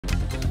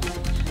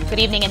Good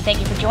evening and thank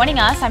you for joining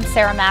us. I'm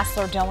Sarah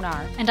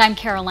Massler-Donar. And I'm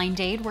Caroline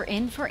Dade. We're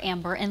in for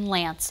Amber and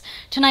Lance.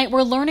 Tonight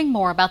we're learning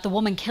more about the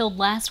woman killed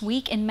last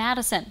week in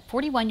Madison,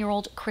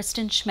 41-year-old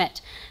Kristen Schmidt.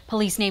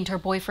 Police named her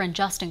boyfriend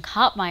Justin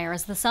Kottmeyer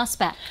as the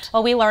suspect.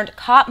 Well, we learned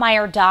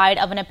Kottmeyer died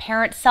of an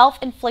apparent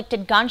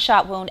self-inflicted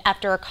gunshot wound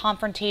after a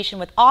confrontation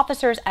with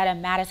officers at a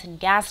Madison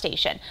gas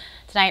station.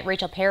 Tonight,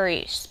 Rachel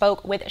Perry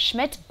spoke with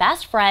Schmidt's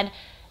best friend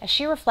as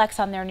she reflects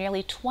on their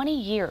nearly 20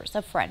 years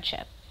of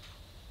friendship.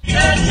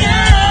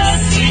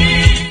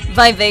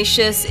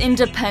 Vivacious,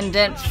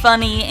 independent,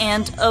 funny,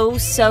 and oh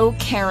so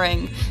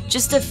caring.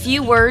 Just a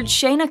few words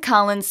Shayna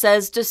Collins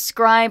says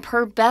describe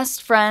her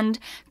best friend,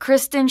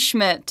 Kristen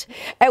Schmidt.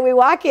 And we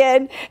walk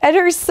in, and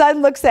her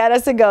son looks at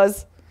us and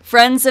goes,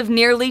 Friends of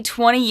nearly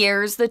 20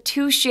 years, the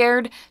two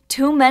shared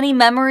too many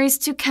memories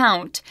to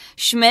count.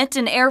 Schmidt,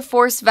 an Air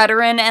Force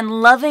veteran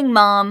and loving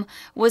mom,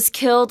 was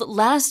killed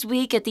last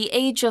week at the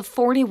age of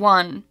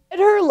 41. and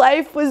her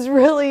life was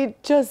really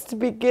just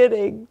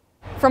beginning.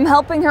 From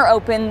helping her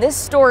open this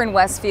store in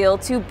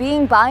Westfield to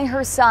being by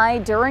her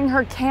side during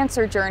her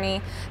cancer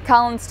journey,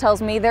 Collins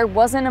tells me there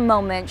wasn't a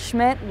moment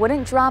Schmidt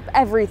wouldn't drop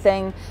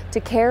everything to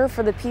care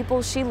for the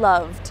people she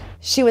loved.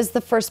 She was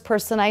the first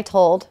person I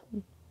told.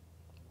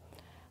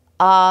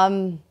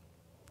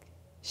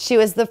 She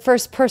was the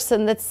first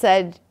person that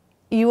said,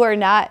 "You are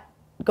not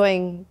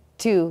going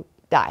to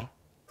die."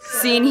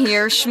 Seen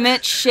here,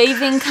 Schmidt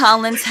shaving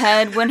Collins'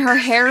 head when her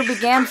hair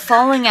began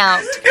falling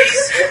out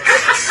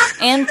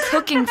and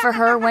cooking for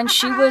her when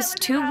she was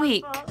too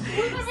weak.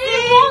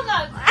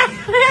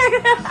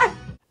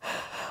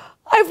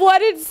 I've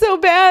wanted so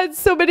bad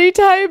so many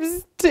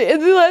times in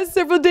the last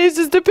several days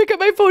just to pick up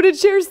my phone and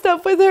share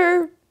stuff with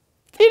her.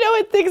 You know,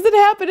 and things that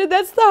happen, and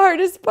that's the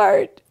hardest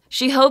part.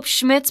 She hopes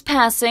Schmidt's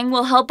passing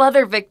will help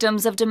other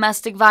victims of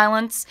domestic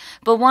violence,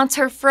 but wants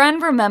her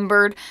friend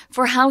remembered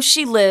for how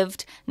she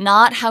lived,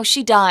 not how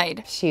she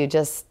died. She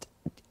just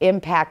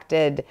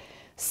impacted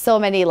so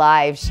many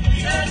lives.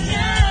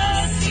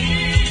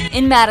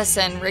 In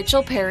Madison,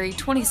 Rachel Perry,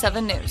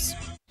 27 News.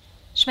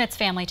 Schmidt's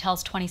family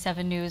tells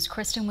 27 News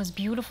Kristen was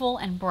beautiful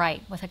and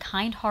bright with a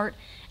kind heart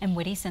and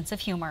witty sense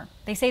of humor.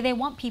 They say they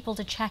want people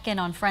to check in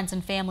on friends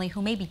and family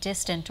who may be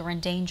distant or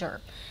in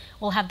danger.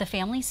 We'll have the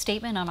family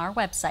statement on our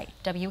website,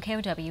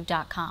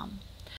 WKOW.com.